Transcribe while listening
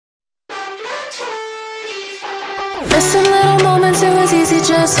Missing little moments, it was easy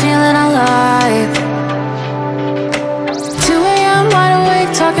just feeling alive. 2 a.m. wide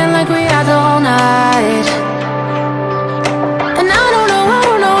awake, talking like we had the whole night. And I don't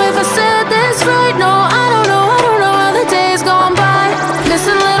know if I said this right. No, I don't know how the days gone by.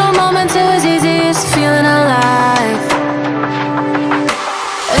 Missing little moments, it was easy just feeling alive.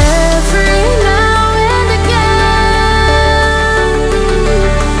 Every now and again,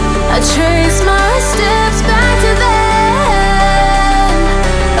 I trace my steps back to then.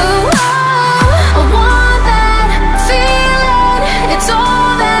 Oh, I want that feeling. It's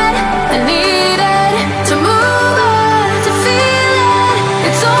all that I needed to move on, to feel it.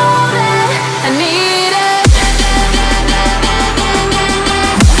 It's all that I needed.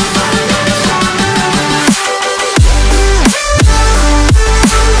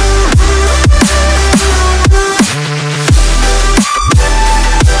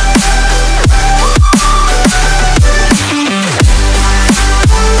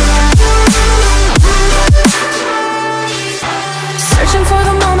 Searching for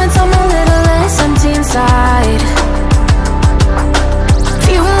the moments I'm a little less empty inside.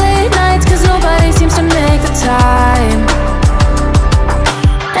 Fewer late nights, cause nobody seems to make the time.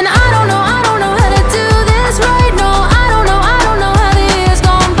 And I don't know how to do this right. No, I don't know how the years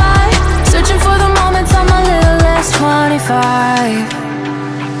gone by. Searching for the moments I'm a little less 25.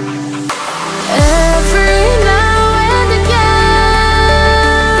 Every now and again,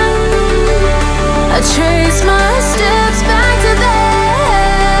 I trace my steps back to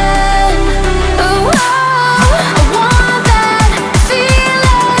then. Oh, I want that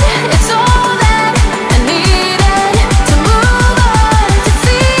feeling. It's all that I needed to move on, to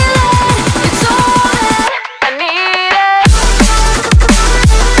feel it. It's all that I needed.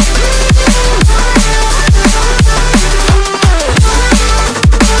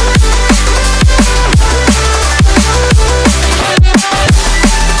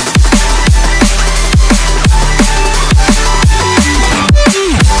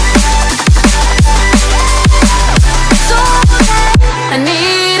 I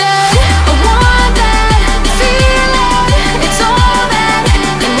needed, I want that feeling. It's all that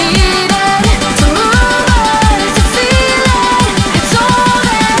I needed to move on, to feel it. It's all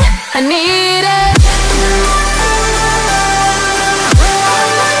that I needed.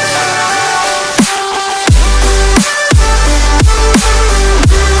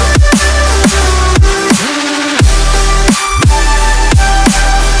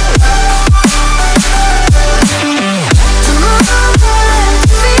 To move on,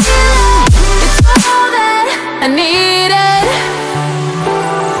 to feel it. It's all that I needed.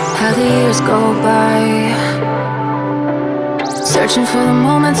 How the years go by, searching for the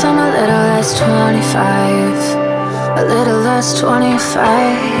moments I'm a little less 25. A little less 25.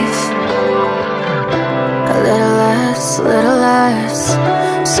 A little less.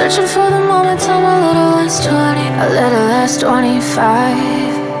 Searching for the moments I'm a little less 20. A little less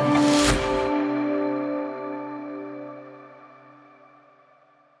 25.